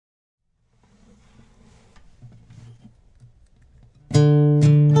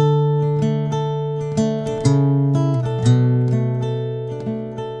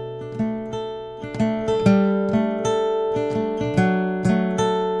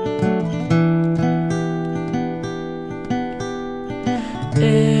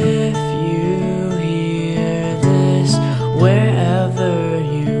If you hear this, wherever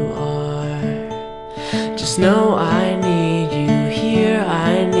you are, just know I need you here,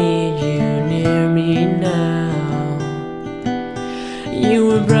 I need you near me now. You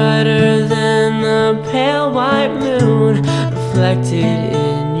were brighter than the pale white moon reflected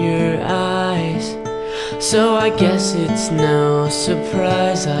in your eyes, so I guess it's no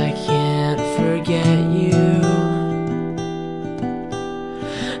surprise I can't forget you.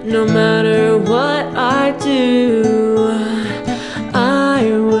 No matter what I do, I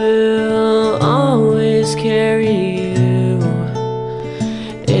will always carry you.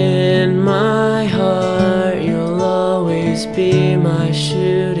 In my heart, you'll always be my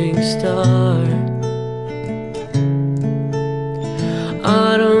shooting star.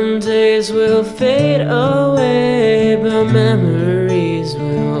 Autumn days will fade away, but memories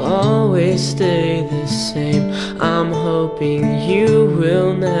will always stay the same. I'm hoping you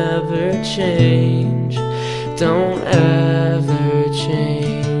will never change. Don't ever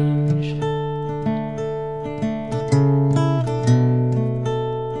change.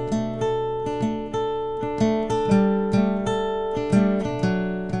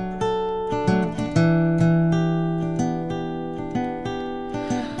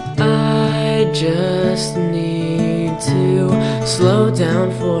 I just need to slow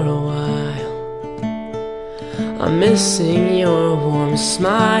down for a while. I'm missing your warm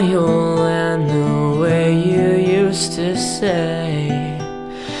smile and the way you used to say,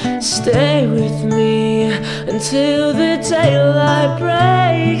 stay with me until the daylight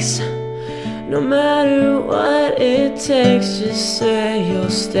breaks. No matter what it takes, just say you'll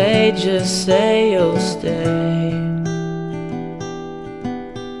stay, just say you'll stay.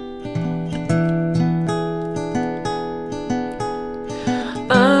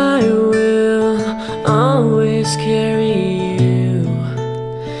 I will always carry you.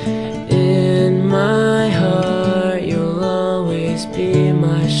 In my heart, you'll always be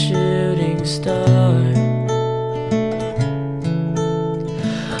my shooting star.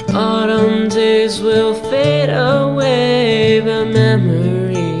 Autumn days will fade away, but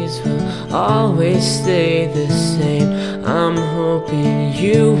memories will always stay the same. I'm hoping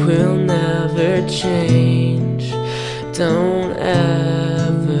you will never change. Don't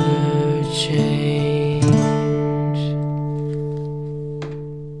ever change.